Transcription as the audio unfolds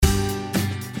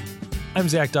I'm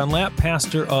Zach Dunlap,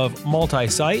 pastor of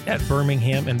Multi-Site at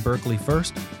Birmingham and Berkeley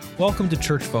First. Welcome to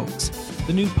Church Folks,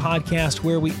 the new podcast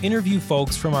where we interview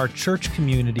folks from our church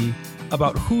community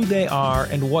about who they are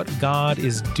and what God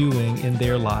is doing in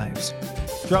their lives.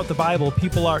 Throughout the Bible,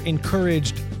 people are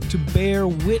encouraged to bear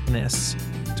witness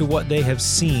to what they have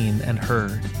seen and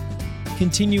heard.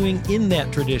 Continuing in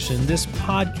that tradition, this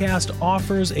podcast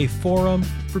offers a forum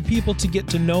for people to get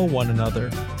to know one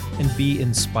another and be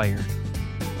inspired.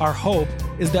 Our hope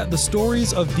is that the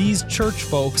stories of these church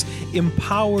folks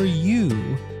empower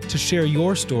you to share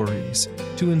your stories,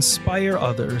 to inspire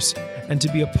others, and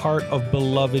to be a part of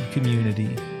beloved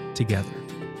community together.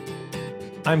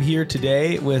 I'm here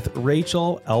today with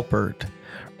Rachel Alpert.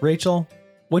 Rachel,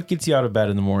 what gets you out of bed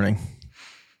in the morning?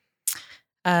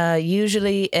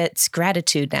 Usually it's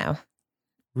gratitude now.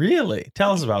 Really?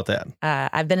 Tell us about that.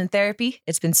 I've been in therapy.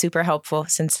 It's been super helpful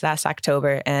since last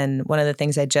October. And one of the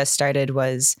things I just started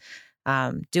was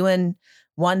doing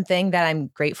one thing that I'm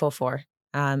grateful for.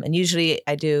 And usually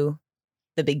I do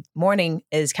the big morning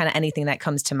is kind of anything that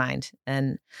comes to mind.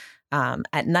 And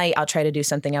at night, I'll try to do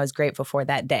something I was grateful for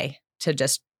that day to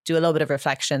just do a little bit of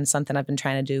reflection, something I've been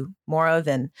trying to do more of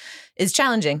and is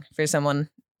challenging for someone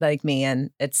like me.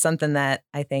 And it's something that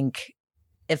I think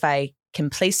if I can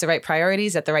place the right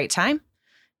priorities at the right time,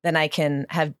 then I can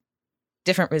have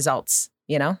different results.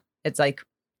 You know, it's like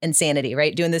insanity,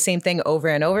 right? Doing the same thing over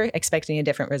and over, expecting a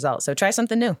different result. So try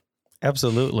something new.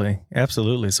 Absolutely.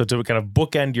 Absolutely. So to kind of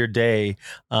bookend your day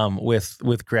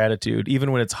with gratitude,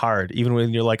 even when it's hard, even when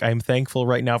you're like, I'm thankful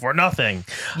right now for nothing.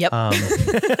 Yep.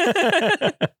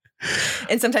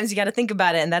 And sometimes you got to think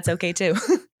about it, and that's okay too.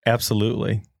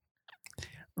 Absolutely.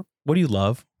 What do you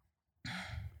love?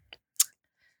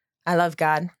 I love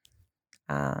God.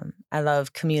 I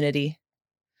love community.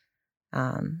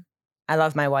 I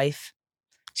love my wife.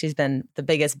 She's been the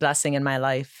biggest blessing in my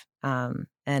life.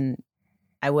 And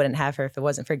I wouldn't have her if it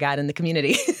wasn't for God and the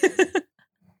community.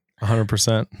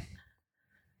 100%.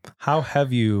 How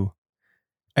have you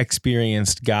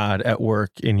experienced God at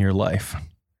work in your life?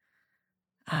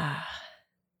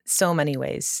 So many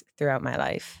ways throughout my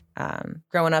life.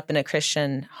 Growing up in a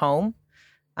Christian home,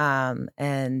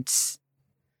 and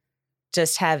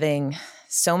just having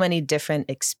so many different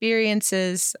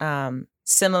experiences,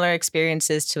 similar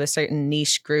experiences to a certain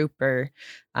niche group, or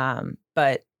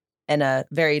but in a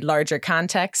very larger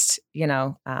context, you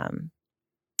know,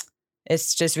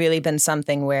 it's just really been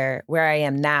something where I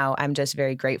am now, I'm just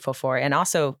very grateful for. And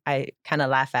also I kind of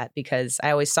laugh at because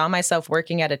I always saw myself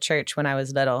working at a church when I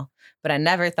was little, but I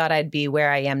never thought I'd be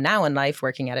where I am now in life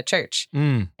working at a church.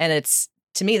 And it's,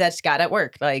 to me, that's God at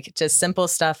work, like just simple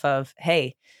stuff of,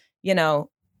 hey, you know,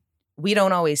 we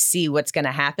don't always see what's going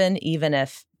to happen, even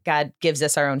if God gives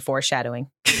us our own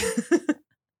foreshadowing.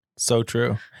 So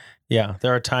true. Yeah.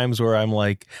 There are times where I'm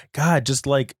like, God, just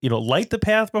like, you know, light the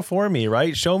path before me,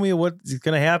 right? Show me what's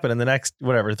going to happen in the next,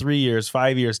 3 years,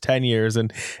 5 years, 10 years.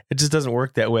 And it just doesn't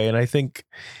work that way. And I think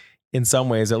in some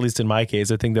ways, at least in my case,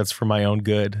 I think that's for my own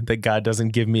good, that God doesn't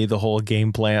give me the whole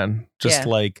game plan,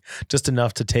 just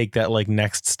enough to take that like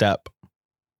next step.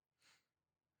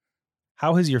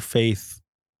 How has your faith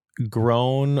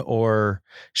grown or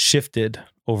shifted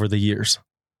over the years?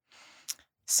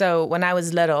 So when I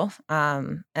was little,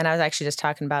 and I was actually just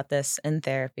talking about this in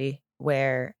therapy,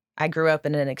 where I grew up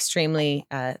in an extremely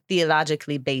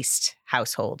theologically based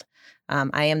household.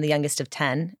 I am the youngest of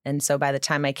 10. And so by the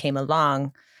time I came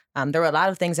along, there were a lot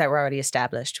of things that were already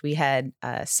established. We had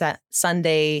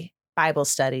Sunday Bible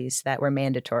studies that were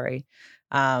mandatory.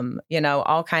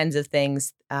 All kinds of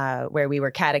things where we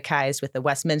were catechized with the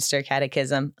Westminster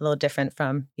Catechism, a little different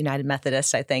from United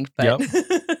Methodist, I think. But yep.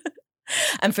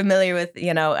 I'm familiar with,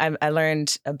 I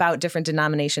learned about different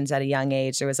denominations at a young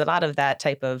age. There was a lot of that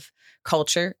type of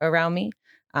culture around me.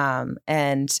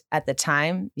 And at the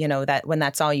time, that when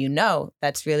that's all you know,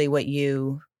 that's really what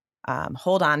you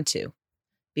hold on to,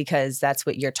 because that's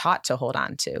what you're taught to hold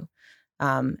on to.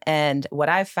 And what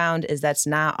I've found is that's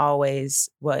not always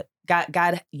what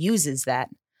God uses that.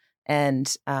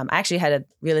 And I actually had a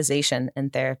realization in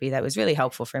therapy that was really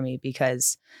helpful for me,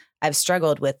 because I've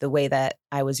struggled with the way that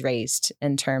I was raised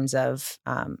in terms of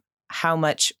how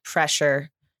much pressure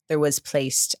there was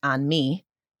placed on me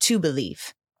to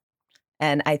believe.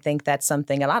 And I think that's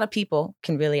something a lot of people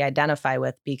can really identify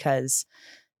with, because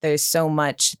there's so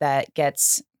much that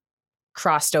gets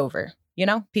crossed over.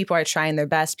 People are trying their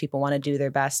best. People want to do their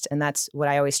best. And that's what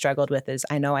I always struggled with, is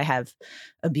I know I have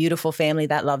a beautiful family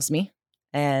that loves me.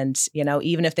 And,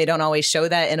 even if they don't always show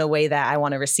that in a way that I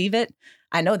want to receive it,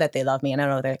 I know that they love me and I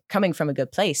know they're coming from a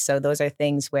good place. So those are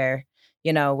things where,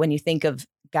 when you think of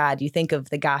God, you think of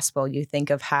the gospel, you think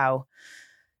of how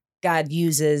God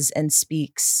uses and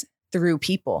speaks through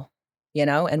people,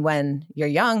 and when you're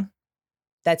young,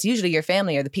 that's usually your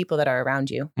family or the people that are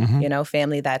around you,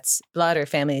 family that's blood or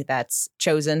family that's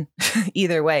chosen.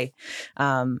 Either way,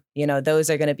 those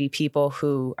are going to be people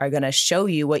who are going to show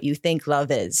you what you think love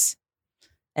is.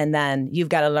 And then you've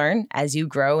got to learn as you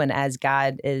grow and as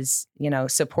God is,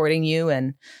 supporting you.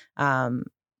 And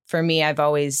for me, I've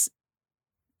always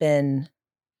been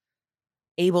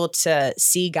able to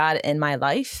see God in my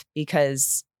life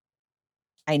because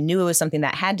I knew it was something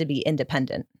that had to be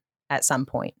independent at some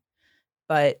point.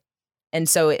 And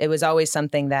so it was always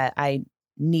something that I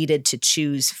needed to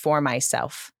choose for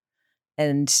myself.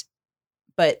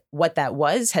 But what that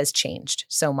has changed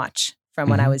so much from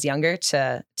when I was younger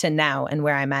to now and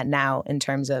where I'm at now in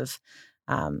terms of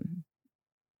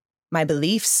my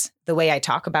beliefs, the way I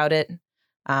talk about it,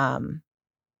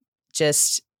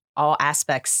 just all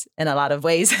aspects in a lot of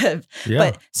ways.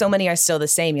 But so many are still the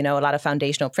same, a lot of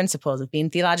foundational principles of being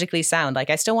theologically sound. Like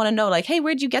I still want to know, like, hey,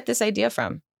 where'd you get this idea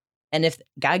from? And if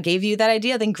God gave you that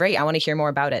idea, then great. I want to hear more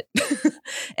about it.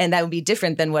 And that would be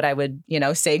different than what I would,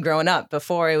 say growing up.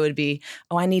 Before it would be,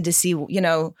 I need to see,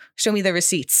 show me the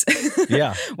receipts.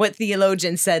 Yeah. What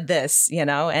theologian said this,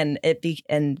 and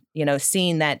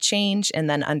seeing that change and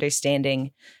then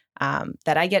understanding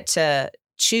that I get to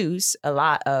choose a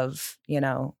lot of,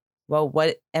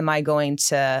 what am I going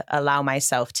to allow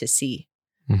myself to see,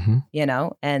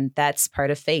 and that's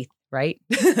part of faith. Right.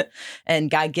 And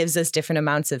God gives us different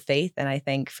amounts of faith. And I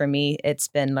think for me, it's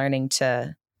been learning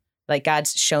to, like,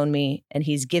 God's shown me and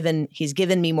he's given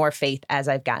me more faith as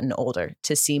I've gotten older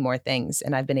to see more things.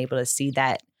 And I've been able to see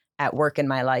that at work in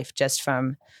my life, just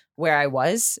from where I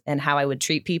was and how I would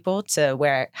treat people to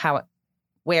where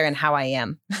and how I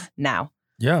am now.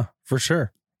 Yeah, for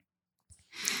sure.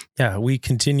 Yeah. We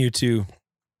continue to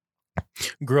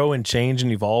grow and change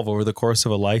and evolve over the course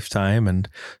of a lifetime. And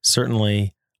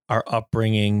certainly our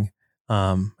upbringing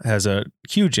has a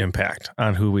huge impact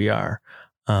on who we are.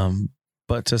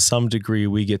 But to some degree,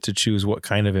 we get to choose what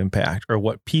kind of impact or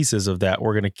what pieces of that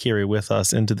we're going to carry with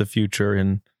us into the future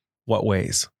in what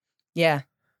ways. Yeah.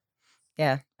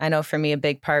 Yeah. I know for me, a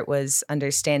big part was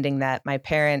understanding that my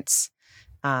parents,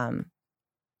 I'm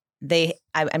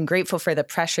grateful for the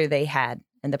pressure they had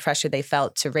and the pressure they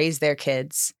felt to raise their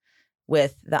kids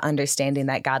with the understanding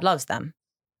that God loves them.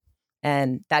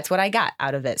 And that's what I got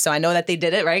out of it. So I know that they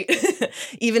did it right,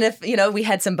 even if, we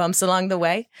had some bumps along the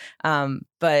way.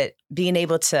 But being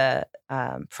able to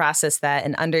process that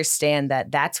and understand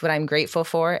that that's what I'm grateful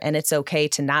for. And it's okay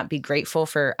to not be grateful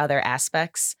for other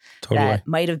aspects that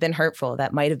might have been hurtful,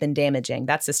 that might have been damaging.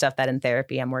 That's the stuff that in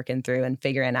therapy I'm working through and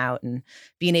figuring out, and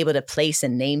being able to place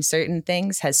and name certain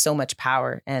things has so much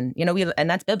power. And, and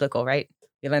that's biblical, right?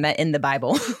 We learn that in the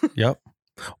Bible. Yep.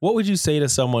 What would you say to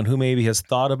someone who maybe has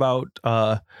thought about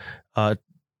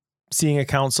seeing a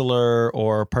counselor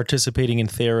or participating in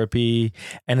therapy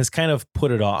and has kind of put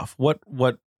it off? What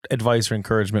advice or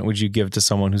encouragement would you give to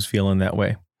someone who's feeling that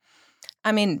way?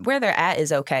 I mean, where they're at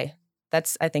is okay.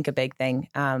 That's, I think, a big thing.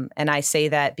 And I say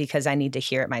that because I need to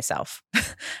hear it myself.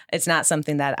 It's not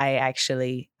something that I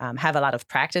actually have a lot of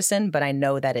practice in, but I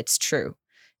know that it's true.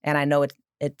 And I know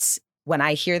it's when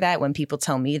I hear that, when people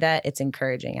tell me that, it's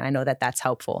encouraging. And I know that that's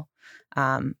helpful.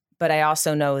 But I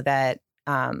also know that,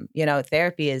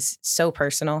 therapy is so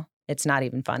personal. It's not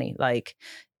even funny. Like,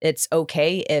 it's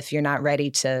okay if you're not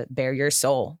ready to bare your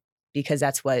soul, because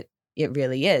that's what it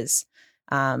really is.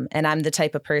 And I'm the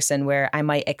type of person where I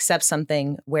might accept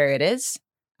something where it is,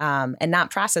 and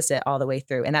not process it all the way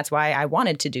through. And that's why I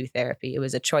wanted to do therapy. It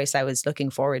was a choice I was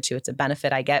looking forward to. It's a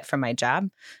benefit I get from my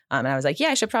job. And I was like,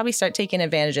 I should probably start taking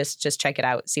advantage of this, just check it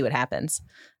out, see what happens.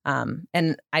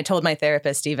 And I told my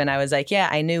therapist, even, I was like,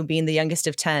 I knew being the youngest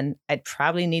of 10, I'd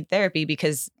probably need therapy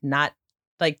because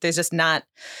there's just not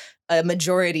a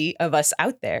majority of us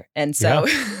out there. And so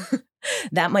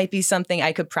that might be something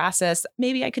I could process.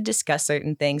 Maybe I could discuss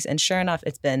certain things. And sure enough,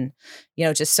 it's been,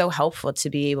 just so helpful to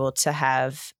be able to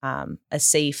have a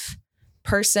safe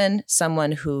person,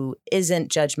 someone who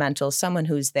isn't judgmental, someone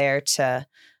who's there to,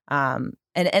 and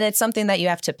it's something that you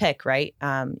have to pick, right?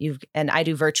 And I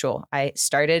do virtual. I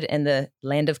started in the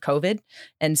land of COVID.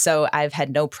 And so I've had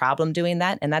no problem doing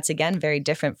that. And that's, again, very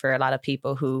different for a lot of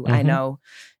people who I know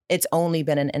it's only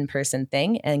been an in-person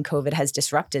thing, and COVID has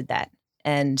disrupted that.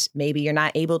 And maybe you're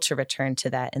not able to return to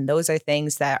that. And those are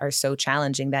things that are so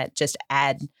challenging that just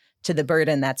add to the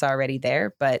burden that's already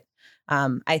there. But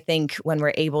I think when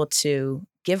we're able to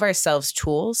give ourselves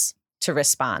tools to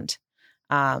respond,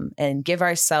 and give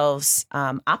ourselves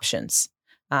options,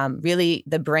 really,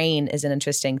 the brain is an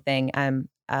interesting thing. I'm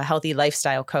a healthy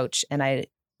lifestyle coach, and I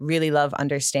really love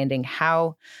understanding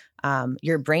how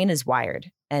your brain is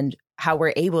wired and how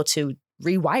we're able to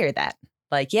rewire that.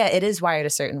 Like, yeah, it is wired a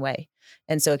certain way.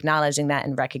 And so acknowledging that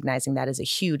and recognizing that is a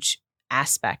huge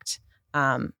aspect.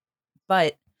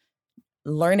 But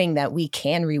learning that we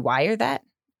can rewire that,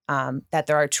 that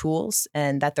there are tools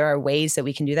and that there are ways that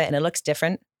we can do that. And it looks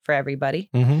different for everybody.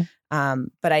 Mm-hmm.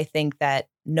 But I think that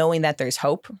knowing that there's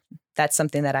hope, that's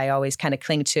something that I always kind of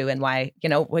cling to. And why,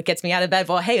 what gets me out of bed?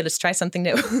 Well, hey, let's try something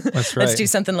new. That's right. Let's do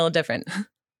something a little different.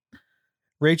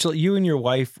 Rachel, you and your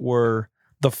wife were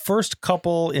the first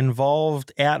couple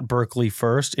involved at Berkeley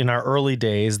First in our early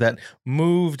days that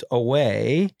moved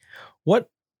away. What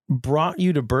brought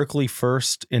you to Berkeley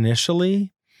First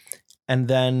initially? And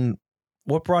then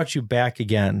what brought you back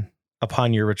again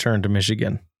upon your return to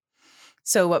Michigan?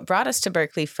 So what brought us to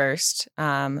Berkeley First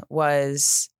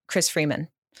was Chris Freeman.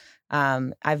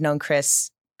 I've known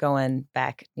Chris going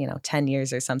back, 10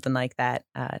 years or something like that.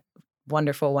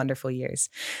 Wonderful, wonderful years.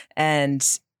 And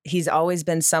he's always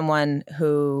been someone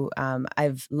who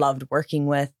I've loved working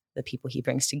with, the people he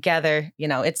brings together.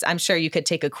 I'm sure you could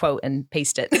take a quote and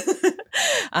paste it.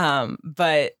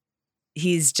 But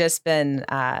he's just been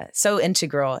so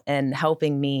integral in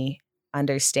helping me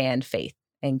understand faith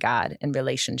and God and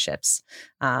relationships,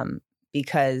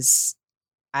 because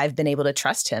I've been able to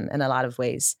trust him in a lot of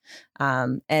ways.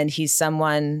 And he's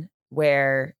someone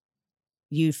where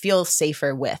you feel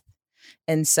safer with.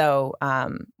 And so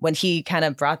when he kind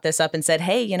of brought this up and said,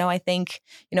 hey, I think,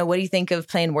 what do you think of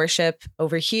playing worship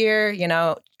over here?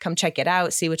 Come check it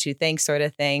out, see what you think, sort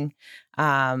of thing.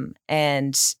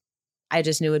 And I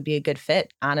just knew it would be a good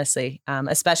fit, honestly,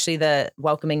 especially the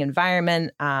welcoming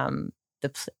environment,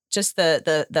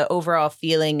 the overall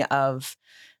feeling of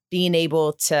being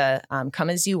able to come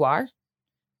as you are.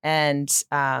 And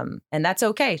that's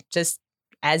okay, just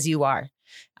as you are.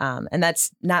 And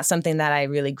that's not something that I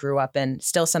really grew up in,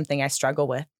 still something I struggle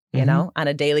with, on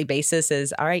a daily basis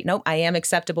is, all right, nope, I am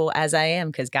acceptable as I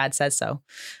am because God says so.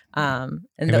 And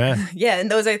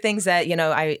those are things that,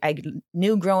 I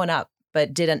knew growing up,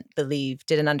 but didn't believe,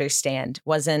 didn't understand,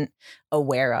 wasn't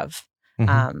aware of.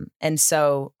 And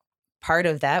so part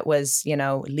of that was,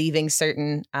 leaving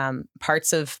certain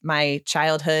parts of my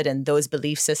childhood and those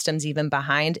belief systems even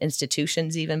behind,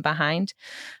 institutions even behind,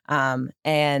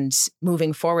 and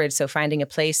moving forward. So finding a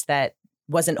place that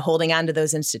wasn't holding on to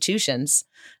those institutions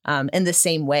in the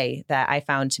same way that I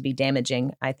found to be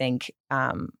damaging, I think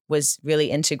was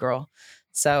really integral.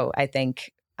 So I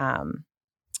think,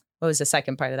 what was the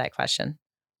second part of that question?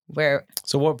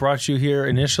 So what brought you here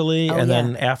initially?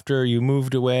 Then after you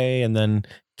moved away and then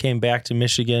came back to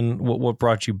Michigan, what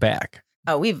brought you back?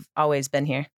 Oh, we've always been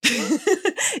here.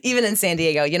 Even in San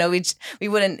Diego, we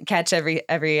wouldn't catch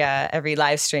every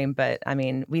live stream, but I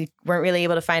mean, we weren't really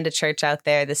able to find a church out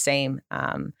there the same.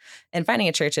 And finding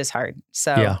a church is hard.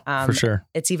 So for sure.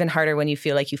 It's even harder when you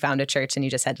feel like you found a church and you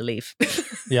just had to leave.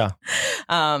 Yeah.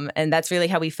 And that's really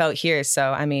how we felt here.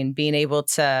 So, I mean, being able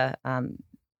to,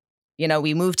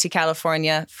 we moved to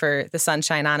California for the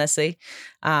sunshine, honestly.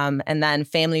 And then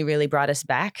family really brought us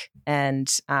back, and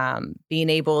being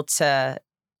able to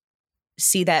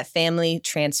see that family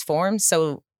transform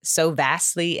so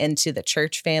vastly into the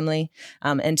church family,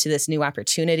 into this new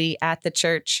opportunity at the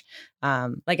church.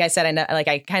 Like I said,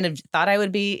 I kind of thought I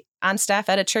would be on staff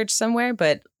at a church somewhere,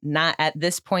 but not at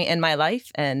this point in my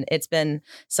life. And it's been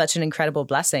such an incredible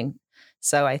blessing.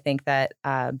 So I think that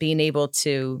being able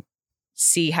to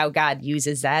see how God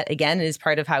uses that again is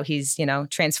part of how he's,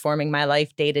 transforming my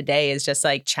life day to day, is just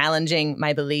like challenging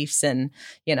my beliefs and,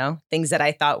 things that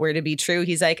I thought were to be true.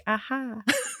 He's like, aha.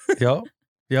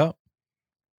 Yep.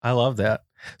 I love that.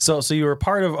 So you were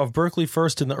part of Berkeley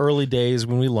First in the early days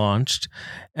when we launched,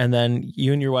 and then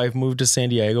you and your wife moved to San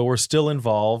Diego. We're still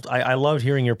involved. I loved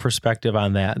hearing your perspective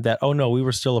on that, oh no, we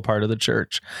were still a part of the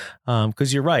church.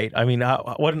 Because you're right. I mean,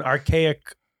 what an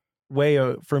archaic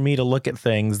way for me to look at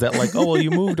things, that like, oh, well,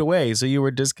 you moved away, so you were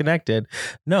disconnected.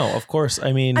 No, of course.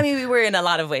 I mean, we were in a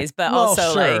lot of ways, but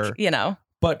also sure.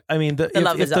 But I mean, if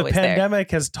the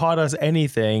pandemic has taught us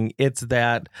anything, it's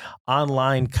that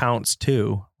online counts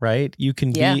too, right? You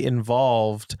can be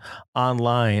involved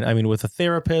online. I mean, with a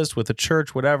therapist, with a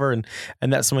church, whatever.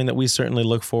 And that's something that we certainly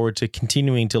look forward to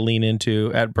continuing to lean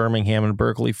into at Birmingham and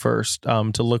Berkeley First,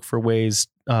 to look for ways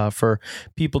for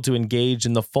people to engage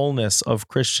in the fullness of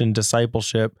Christian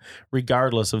discipleship,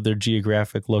 regardless of their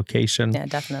geographic location. Yeah,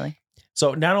 definitely.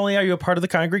 So not only are you a part of the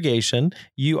congregation,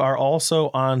 you are also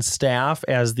on staff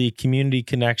as the Community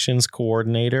Connections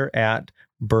Coordinator at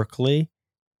Berkeley.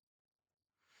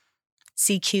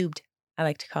 C cubed, I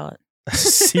like to call it.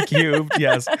 C-Cubed,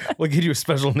 yes. We'll get you a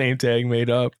special name tag made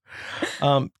up.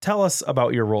 Tell us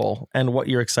about your role and what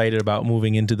you're excited about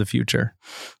moving into the future.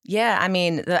 Yeah, I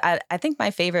mean, I think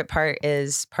my favorite part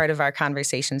is part of our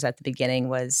conversations at the beginning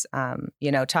was,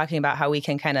 talking about how we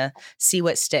can kind of see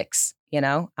what sticks,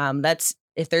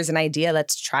 if there's an idea,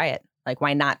 let's try it. Like,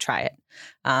 why not try it?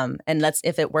 And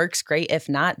if it works, great. If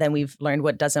not, then we've learned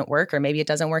what doesn't work, or maybe it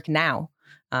doesn't work now.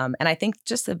 And I think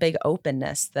just the big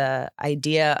openness, the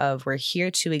idea of we're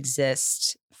here to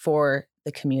exist for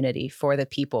the community, for the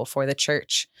people, for the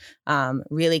church,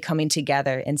 really coming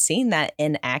together and seeing that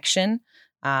in action.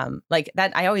 Like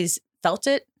that, I always felt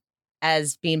it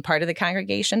as being part of the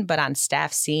congregation, but on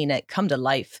staff, seeing it come to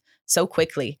life so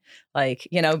quickly, like,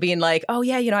 being like, oh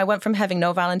yeah, I went from having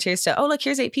no volunteers to, oh, look,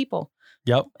 here's 8 people.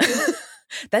 Yep.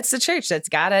 That's the church that's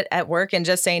got it at work and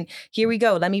just saying, here we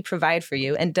go, let me provide for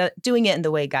you, and doing it in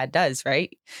the way God does,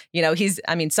 right?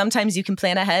 Sometimes you can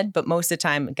plan ahead, but most of the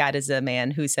time God is a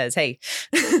man who says, hey,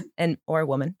 or a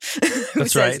woman.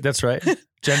 That's right.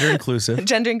 Gender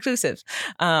inclusive.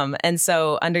 And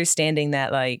so understanding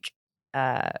that, like,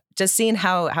 just seeing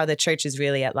how the church is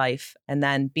really at life, and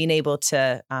then being able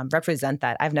to represent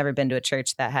that. I've never been to a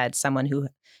church that had someone who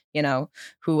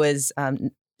was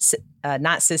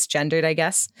not cisgendered, I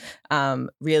guess,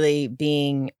 really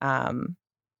being on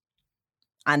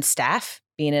staff,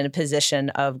 being in a position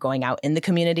of going out in the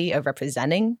community, of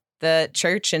representing the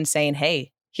church and saying,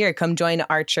 hey, here, come join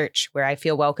our church where I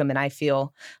feel welcome and I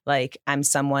feel like I'm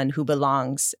someone who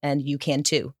belongs, and you can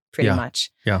too, pretty much.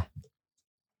 Yeah.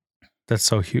 That's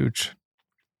so huge.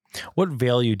 What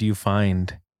value do you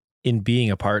find in being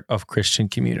a part of Christian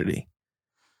community?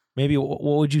 Maybe what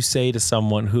would you say to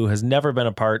someone who has never been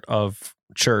a part of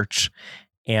church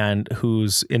and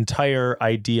whose entire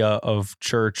idea of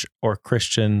church or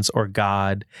Christians or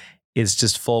God is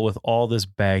just full with all this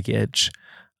baggage?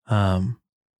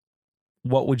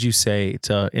 What would you say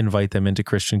to invite them into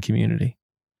Christian community?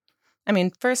 I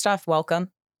mean, first off,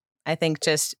 welcome. I think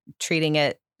just treating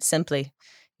it simply.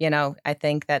 I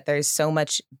think that there's so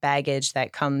much baggage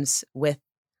that comes with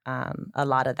a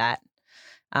lot of that.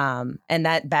 And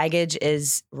that baggage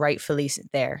is rightfully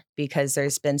there because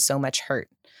there's been so much hurt.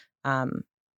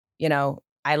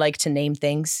 I like to name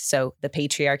things. So the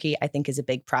patriarchy, I think, is a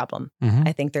big problem. Mm-hmm.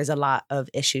 I think there's a lot of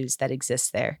issues that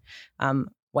exist there.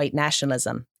 White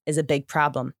nationalism is a big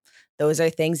problem. Those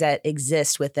are things that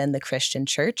exist within the Christian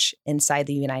church inside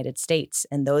the United States.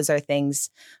 And those are things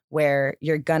where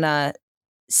you're going to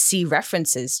see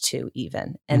references to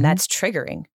even, and mm-hmm. that's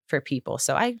triggering for people.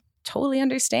 So I totally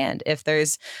understand if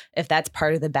that's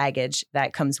part of the baggage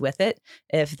that comes with it.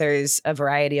 If there's a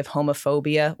variety of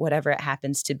homophobia, whatever it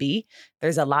happens to be,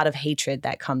 there's a lot of hatred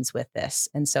that comes with this.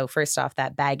 And so first off,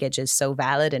 that baggage is so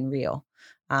valid and real.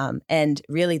 And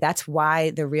really, that's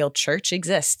why the real church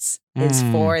exists, is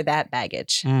for that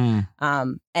baggage. And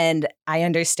I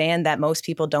understand that most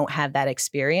people don't have that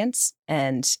experience.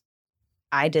 And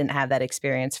I didn't have that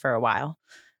experience for a while.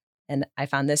 And I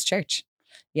found this church,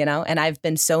 and I've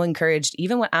been so encouraged,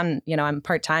 even when I'm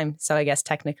part-time. So I guess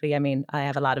technically, I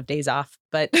have a lot of days off,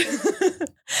 but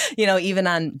even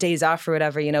on days off or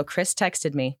whatever, Chris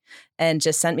texted me and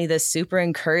just sent me this super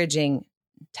encouraging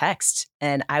text.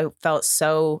 And I felt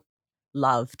so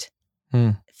loved,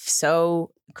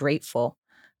 so grateful.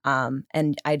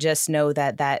 And I just know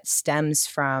that stems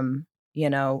from,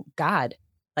 God,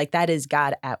 like that is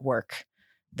God at work.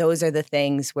 Those are the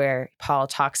things where Paul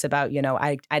talks about,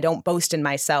 I don't boast in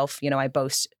myself, I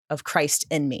boast of Christ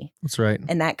in me. That's right.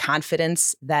 And that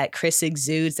confidence that Chris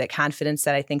exudes, that confidence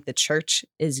that I think the church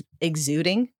is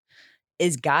exuding,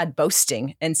 is God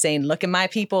boasting and saying, look at my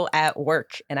people at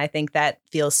work. And I think that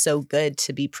feels so good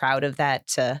to be proud of that,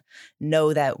 to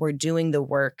know that we're doing the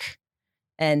work.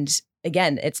 And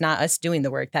again, it's not us doing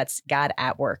the work, that's God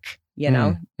at work,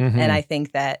 Mm-hmm. And I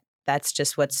think that's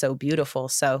just what's so beautiful.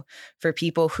 So for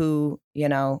people who,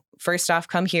 first off,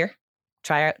 come here,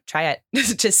 try it,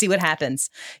 just see what happens,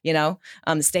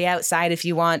 stay outside if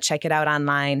you want, check it out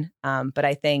online. But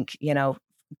I think,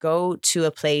 go to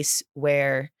a place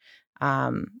where,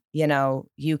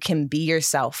 you can be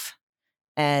yourself.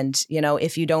 And,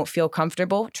 if you don't feel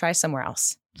comfortable, try somewhere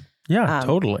else. Yeah,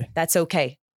 totally. That's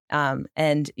okay.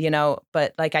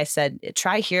 But like I said,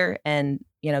 try here and,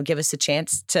 give us a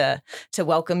chance to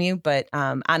welcome you. But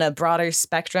on a broader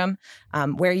spectrum,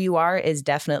 where you are is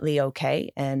definitely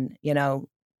okay. And,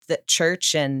 the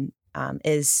church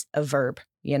is a verb,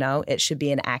 it should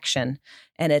be an action.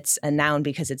 And it's a noun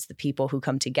because it's the people who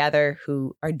come together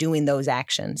who are doing those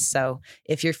actions. So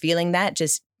if you're feeling that,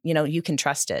 just, you can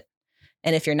trust it.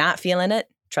 And if you're not feeling it,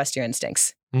 trust your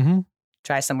instincts. Mm-hmm.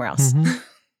 Try somewhere else. Mm-hmm.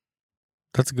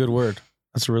 That's a good word.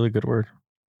 That's a really good word.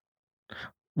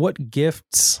 What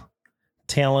gifts,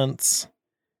 talents,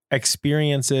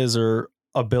 experiences, or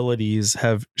abilities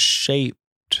have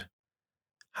shaped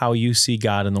how you see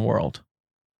God in the world?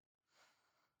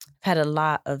 I've had a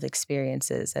lot of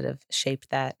experiences that have shaped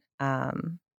that. I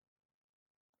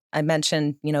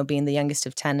mentioned, being the youngest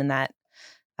of 10, and that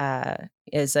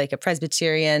is like a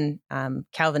Presbyterian,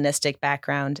 Calvinistic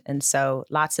background. And so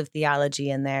lots of theology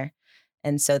in there.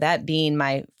 And so that being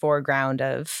my foreground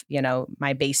of,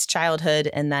 my base childhood,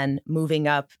 and then moving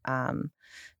up,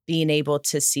 being able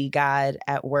to see God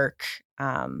at work,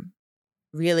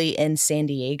 really in San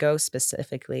Diego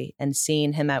specifically, and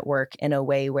seeing him at work in a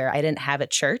way where I didn't have a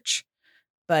church,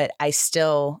 but I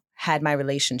still had my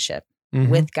relationship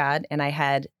with God, and I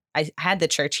had the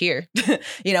church here,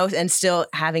 and still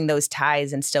having those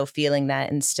ties, and still feeling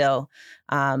that, and still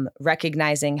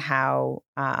recognizing how,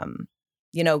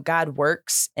 God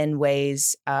works in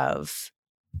ways of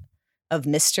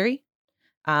mystery.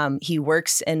 He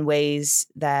works in ways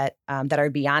that are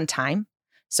beyond time.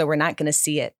 So we're not going to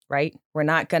see it, right? We're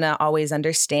not going to always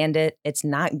understand it. It's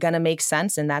not going to make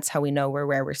sense. And that's how we know we're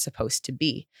where we're supposed to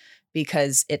be,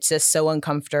 because it's just so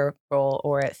uncomfortable,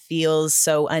 or it feels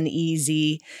so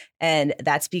uneasy. And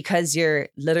that's because you're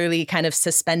literally kind of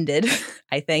suspended,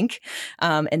 I think,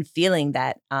 and feeling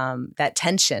that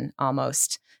tension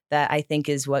almost, that I think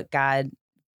is what God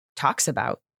talks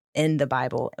about in the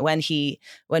Bible.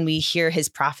 When we hear his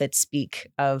prophets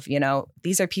speak of,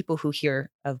 these are people who hear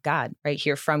of God, right?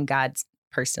 Hear from God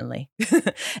personally.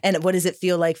 And what does it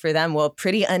feel like for them? Well,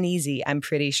 pretty uneasy, I'm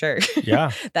pretty sure.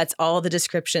 Yeah. That's all the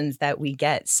descriptions that we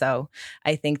get. So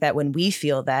I think that when we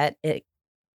feel that, it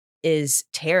is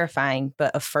terrifying,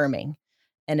 but affirming.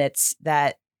 And it's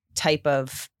that type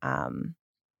of,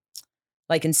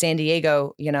 like in San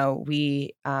Diego,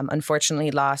 we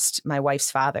unfortunately lost my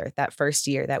wife's father that first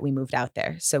year that we moved out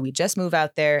there. So we just moved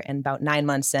out there, and about 9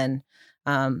 months in,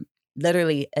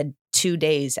 literally 2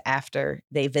 days after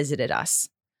they visited us,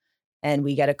 and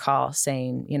we get a call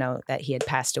saying, that he had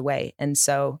passed away. And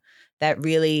so that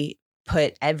really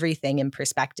put everything in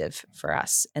perspective for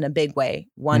us in a big way.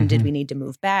 One, did we need to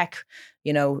move back?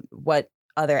 What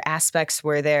other aspects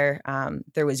were there?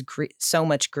 There was so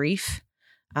much grief.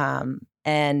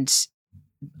 And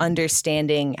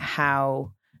understanding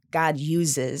how God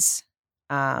uses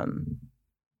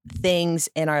things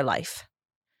in our life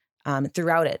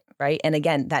throughout it, right? And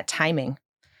again, that timing,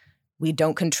 we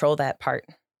don't control that part.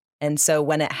 And so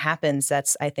when it happens,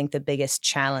 that's, I think, the biggest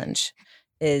challenge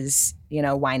is,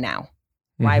 why now?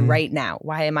 Why right now?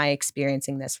 Why am I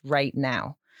experiencing this right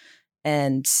now?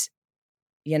 And,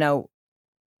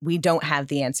 we don't have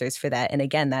the answers for that. And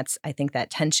again, that's, I think,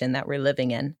 that tension that we're living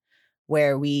in,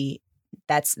 where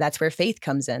that's where faith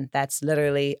comes in. That's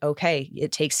literally, okay,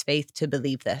 it takes faith to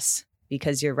believe this,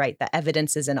 because you're right. The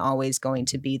evidence isn't always going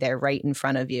to be there right in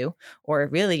front of you, or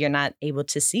really you're not able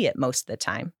to see it most of the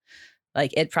time.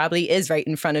 Like, it probably is right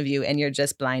in front of you, and you're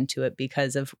just blind to it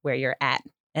because of where you're at.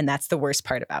 And that's the worst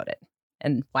part about it.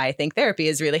 And why I think therapy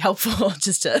is really helpful,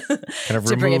 just to kind of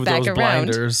to bring it back those around.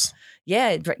 Blinders.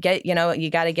 Yeah, you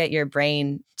got to get your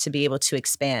brain to be able to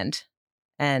expand.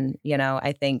 And,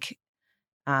 I think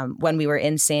when we were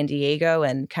in San Diego,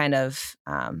 and kind of,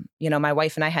 my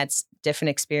wife and I had different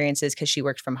experiences because she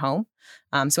worked from home.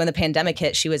 So when the pandemic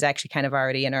hit, she was actually kind of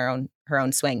already in her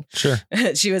own swing. Sure.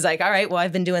 She was like, all right, well,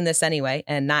 I've been doing this anyway.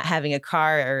 And not having a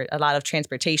car or a lot of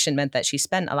transportation meant that she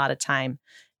spent a lot of time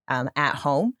at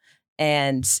home.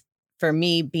 And for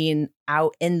me, being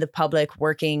out in the public,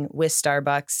 working with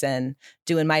Starbucks and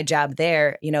doing my job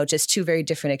there, just two very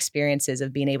different experiences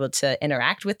of being able to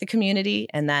interact with the community,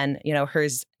 and then,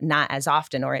 hers not as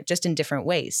often, or just in different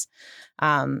ways.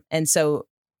 And so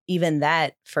even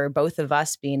that, for both of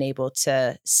us being able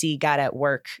to see God at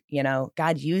work,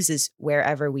 God uses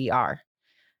wherever we are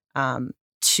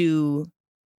to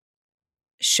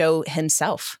show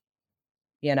himself.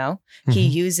 He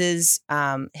uses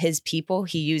his people,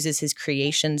 he uses his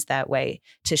creations that way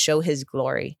to show his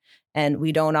glory. And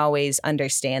we don't always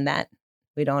understand that.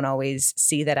 We don't always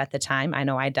see that at the time. I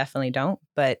know I definitely don't.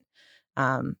 But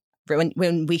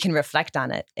when we can reflect on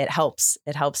it, it helps.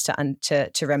 It helps to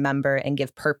remember and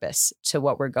give purpose to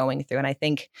what we're going through. And I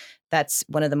think that's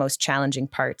one of the most challenging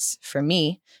parts for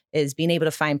me, is being able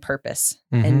to find purpose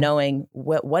and knowing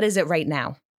what is it right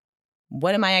now?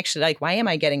 What am I actually like? Why am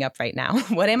I getting up right now?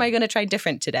 What am I going to try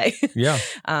different today? Yeah.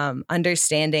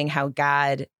 Understanding how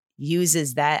God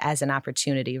uses that as an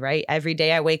opportunity, right? Every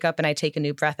day I wake up and I take a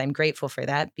new breath. I'm grateful for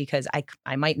that, because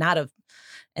I might not have.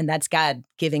 And that's God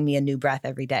giving me a new breath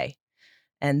every day.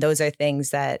 And those are things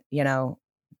that,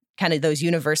 kind of those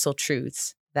universal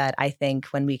truths that I think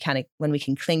when we can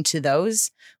cling to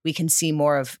those, we can see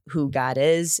more of who God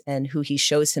is and who he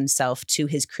shows himself to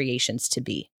his creations to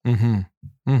be.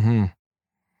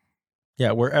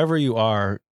 Yeah, wherever you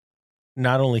are,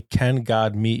 not only can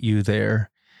God meet you there,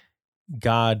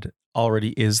 God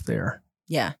already is there.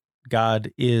 Yeah.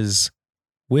 God is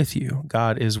with you.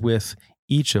 God is with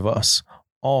each of us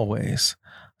always.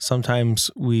 Sometimes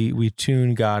we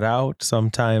tune God out.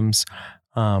 Sometimes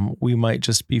we might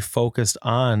just be focused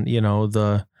on,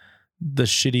 the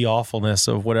shitty awfulness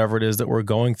of whatever it is that we're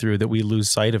going through, that we lose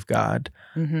sight of God.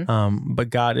 But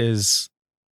God is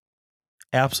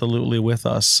absolutely with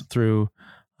us through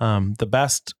the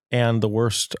best and the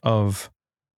worst of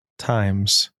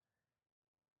times.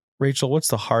 Rachel, what's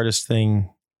the hardest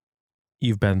thing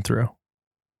you've been through?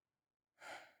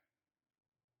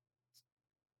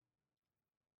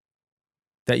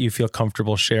 That you feel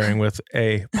comfortable sharing with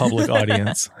a public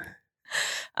audience?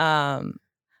 I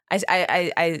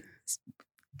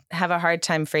have a hard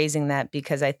time phrasing that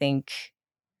because I think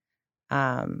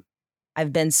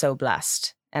I've been so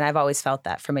blessed, and I've always felt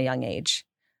that from a young age,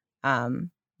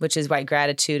 which is why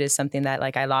gratitude is something that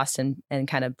I lost and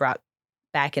kind of brought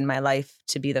back in my life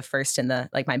to be the first in the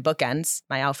my bookends,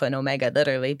 my alpha and omega,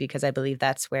 literally, because I believe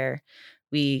that's where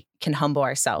we can humble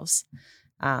ourselves.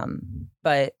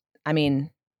 But I mean,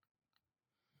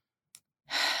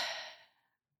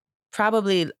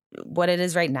 probably what it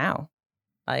is right now.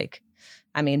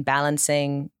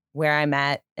 Balancing where I'm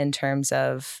at in terms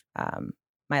of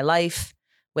my life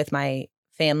with my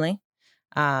family,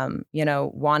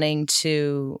 wanting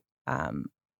to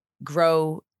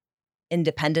grow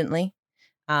independently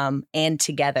and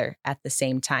together at the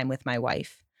same time with my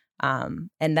wife. And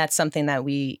that's something that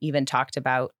we even talked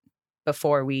about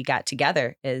before we got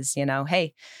together is,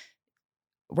 hey,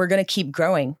 we're going to keep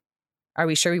growing. Are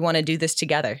we sure we want to do this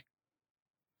together?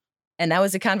 And that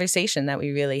was a conversation that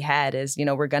we really had is,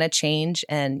 we're going to change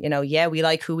and, we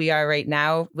like who we are right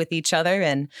now with each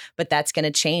other but that's going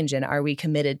to change. And are we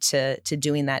committed to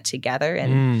doing that together?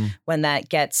 And when that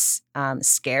gets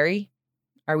scary,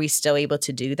 are we still able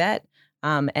to do that?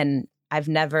 And I've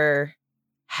never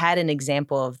had an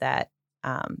example of that,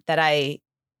 that I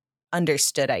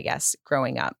understood, I guess,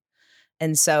 growing up.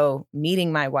 And so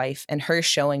meeting my wife and her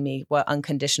showing me what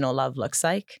unconditional love looks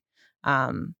like,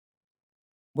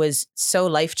 was so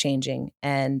life-changing.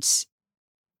 And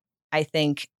I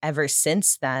think ever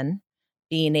since then,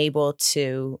 being able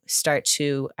to start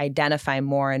to identify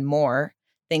more and more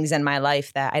things in my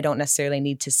life that I don't necessarily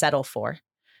need to settle for,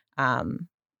 and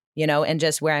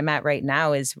just where I'm at right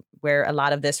now is where a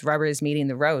lot of this rubber is meeting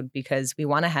the road because we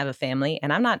want to have a family.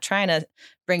 And I'm not trying to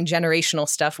bring generational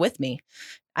stuff with me.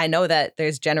 I know that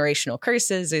there's generational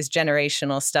curses, there's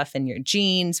generational stuff in your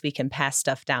genes. We can pass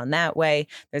stuff down that way.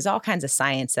 There's all kinds of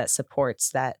science that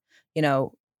supports that,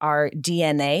 our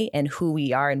DNA and who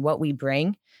we are and what we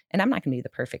bring. And I'm not going to be the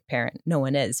perfect parent. No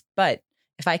one is. But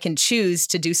if I can choose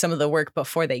to do some of the work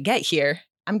before they get here,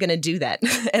 I'm going to do that.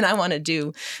 And I want to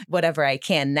do whatever I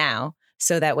can now.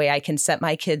 So that way I can set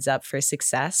my kids up for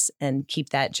success and keep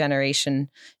that generation,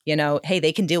 hey,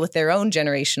 they can deal with their own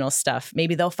generational stuff.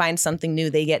 Maybe they'll find something new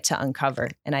they get to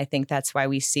uncover. And I think that's why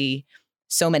we see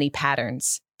so many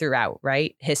patterns throughout,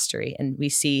 right? History. And we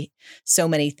see so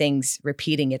many things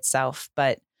repeating itself.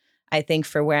 But I think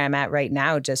for where I'm at right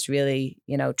now, just really,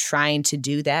 trying to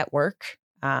do that work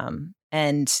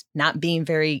and not being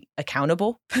very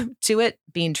accountable to it,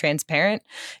 being transparent,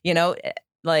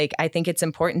 I think it's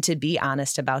important to be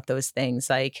honest about those things.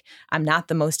 I'm not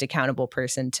the most accountable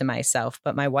person to myself,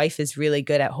 but my wife is really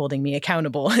good at holding me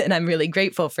accountable. And I'm really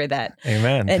grateful for that.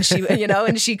 Amen. And she,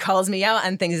 and she calls me out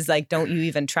on things like, don't you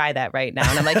even try that right now.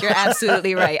 And I'm like, you're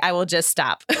absolutely right. I will just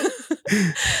stop.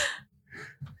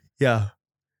 Yeah.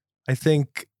 I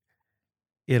think,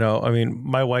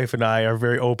 my wife and I are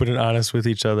very open and honest with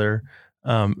each other,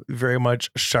 very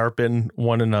much sharpen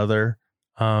one another.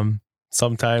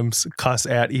 Sometimes cuss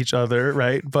at each other,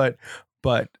 right? But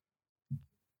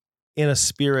in a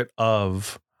spirit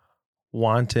of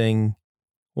wanting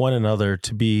one another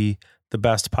to be the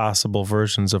best possible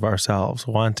versions of ourselves,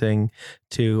 wanting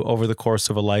to, over the course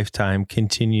of a lifetime,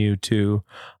 continue to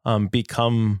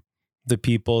become the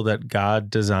people that God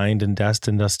designed and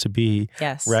destined us to be.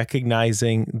 Yes.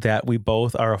 Recognizing that we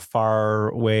both are a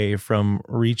far way from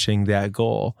reaching that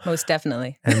goal. Most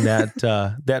definitely. And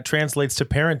that translates to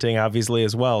parenting, obviously,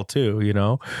 as well, too.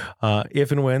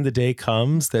 If and when the day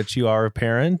comes that you are a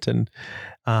parent, and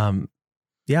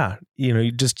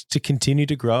just to continue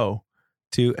to grow,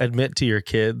 to admit to your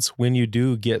kids when you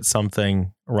do get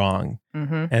something wrong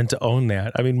Mm-hmm. and to own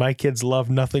that. I mean, my kids love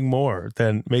nothing more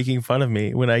than making fun of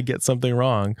me when I get something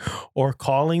wrong or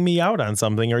calling me out on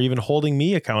something or even holding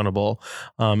me accountable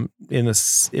in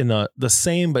the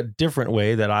same but different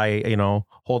way that I,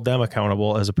 hold them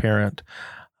accountable as a parent.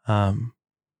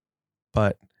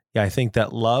 But yeah, I think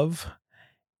that love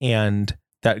and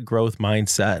that growth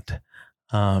mindset,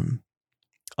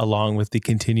 along with the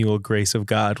continual grace of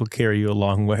God, will carry you a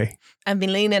long way. I've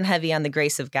been leaning heavy on the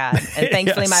grace of God, and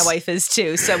thankfully my wife is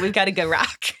too. So we've got a good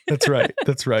rock. That's right.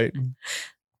 That's right.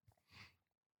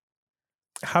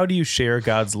 How do you share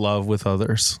God's love with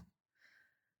others?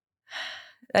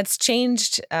 That's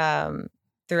changed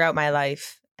throughout my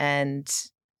life. And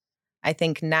I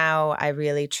think now I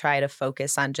really try to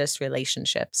focus on just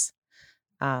relationships,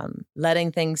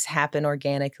 letting things happen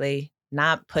organically,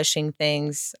 not pushing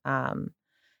things.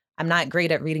 I'm not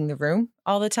great at reading the room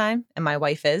all the time, and my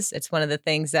wife is. It's one of the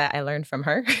things that I learned from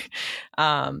her.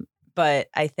 But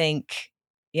I think,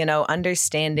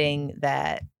 understanding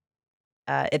that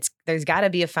there's got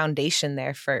to be a foundation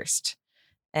there first.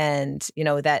 And,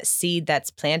 that seed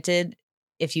that's planted,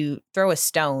 if you throw a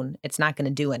stone, it's not going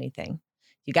to do anything.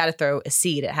 You got to throw a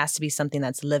seed. It has to be something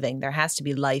that's living. There has to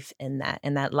be life in that.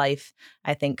 And that life,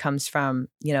 I think, comes from,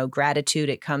 gratitude.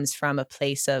 It comes from a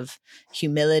place of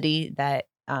humility that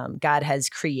God has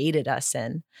created us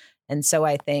in. And so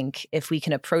I think if we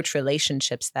can approach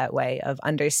relationships that way of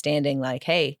understanding like,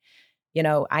 hey,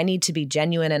 I need to be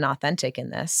genuine and authentic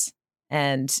in this.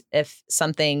 And if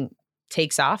something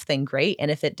takes off, then great. And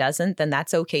if it doesn't, then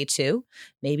that's okay too.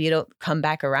 Maybe it'll come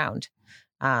back around.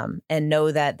 And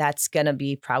know that that's going to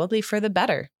be probably for the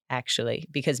better, actually,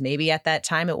 because maybe at that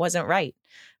time it wasn't right.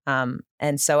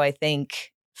 And so I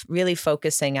think really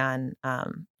focusing on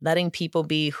letting people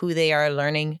be who they are,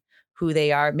 learning who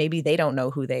they are. Maybe they don't know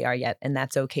who they are yet, and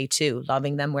that's okay too.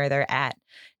 Loving them where they're at.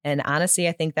 And honestly,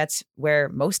 I think that's where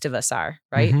most of us are,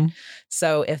 right? Mm-hmm.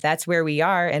 So if that's where we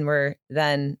are and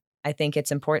then I think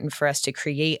it's important for us to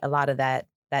create a lot of that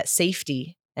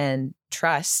safety and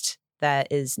trust that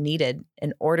is needed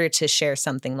in order to share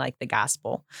something like the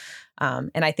gospel.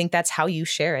 And I think that's how you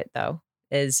share it, though,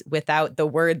 is without the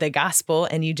word, the gospel,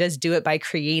 and you just do it by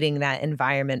creating that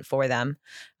environment for them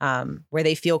where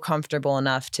they feel comfortable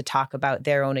enough to talk about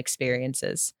their own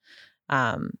experiences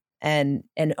and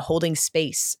holding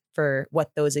space for what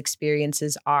those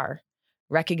experiences are,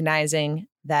 recognizing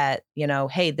that,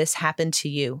 hey, this happened to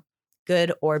you,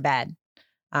 good or bad,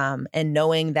 and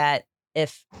knowing that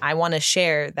if I want to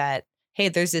share that, hey,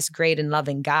 there's this great and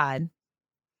loving God,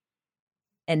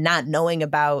 and not knowing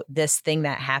about this thing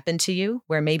that happened to you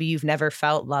where maybe you've never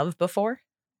felt love before.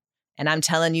 And I'm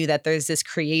telling you that there's this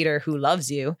creator who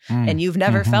loves you and you've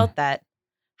never felt that.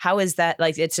 How is that?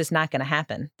 Like, it's just not going to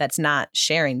happen. That's not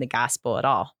sharing the gospel at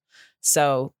all.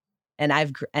 So, and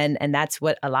that's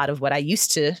what a lot of what I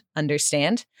used to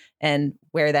understand, and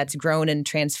where that's grown and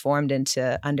transformed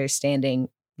into understanding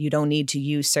you don't need to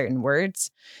use certain words.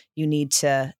 You need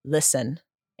to listen,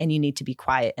 and you need to be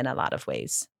quiet in a lot of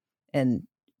ways and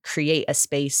create a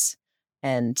space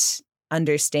and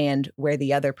understand where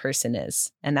the other person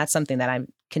is. And that's something that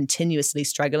I'm continuously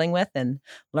struggling with and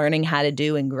learning how to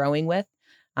do and growing with.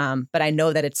 But I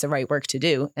know that it's the right work to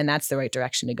do, and that's the right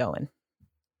direction to go in.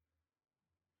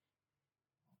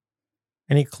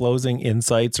 Any closing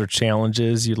insights or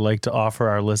challenges you'd like to offer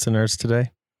our listeners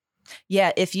today?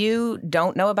 Yeah, if you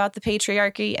don't know about the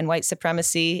patriarchy and white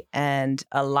supremacy and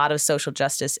a lot of social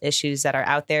justice issues that are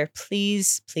out there,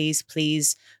 please, please,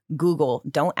 please Google.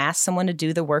 Don't ask someone to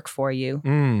do the work for you.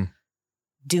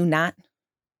 Do not,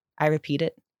 I repeat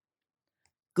it,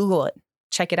 Google it.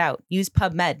 Check it out. Use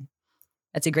PubMed.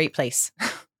 That's a great place.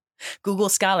 Google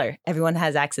Scholar. Everyone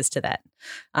has access to that.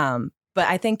 But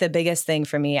I think the biggest thing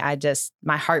for me,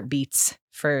 my heart beats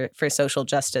for social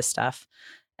justice stuff.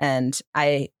 And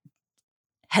I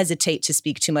hesitate to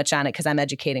speak too much on it because I'm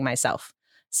educating myself.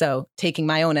 So taking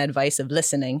my own advice of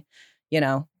listening,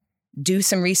 do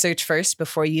some research first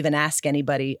before you even ask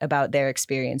anybody about their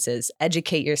experiences.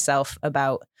 Educate yourself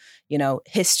about,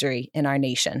 history in our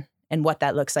nation and what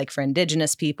that looks like for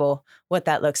Indigenous people, what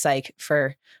that looks like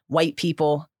for white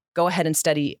people. Go ahead and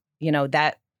study,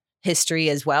 that history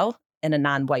as well in a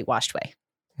non-whitewashed way.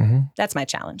 That's my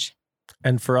challenge.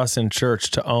 And for us in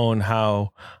church to own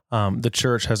how the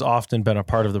church has often been a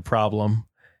part of the problem,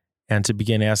 and to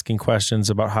begin asking questions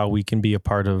about how we can be a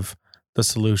part of the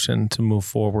solution to move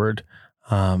forward.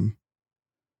 And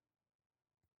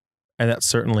that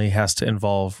certainly has to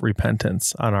involve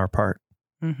repentance on our part.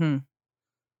 Mm-hmm.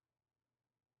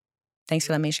 Thanks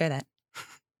for letting me share that.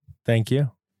 Thank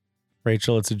you.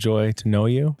 Rachel, it's a joy to know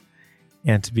you.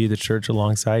 and to be the church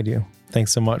alongside you.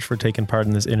 Thanks so much for taking part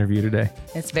in this interview today.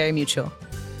 It's very mutual.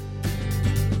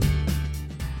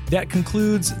 That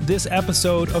concludes this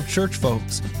episode of Church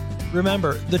Folks.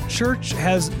 Remember, the church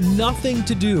has nothing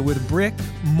to do with brick,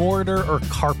 mortar, or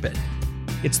carpet.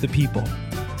 It's the people,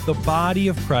 the body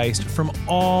of Christ from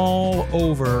all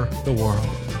over the world.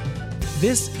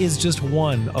 This is just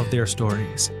one of their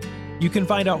stories. You can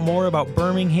find out more about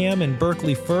Birmingham and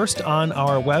Berkeley First on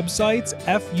our websites,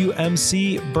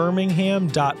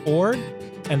 fumcbirmingham.org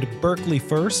and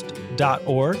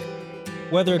berkeleyfirst.org.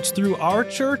 Whether it's through our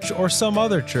church or some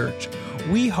other church,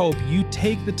 we hope you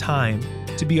take the time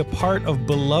to be a part of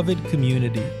beloved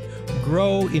community,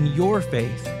 grow in your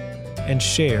faith, and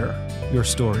share your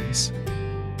stories.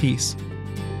 Peace.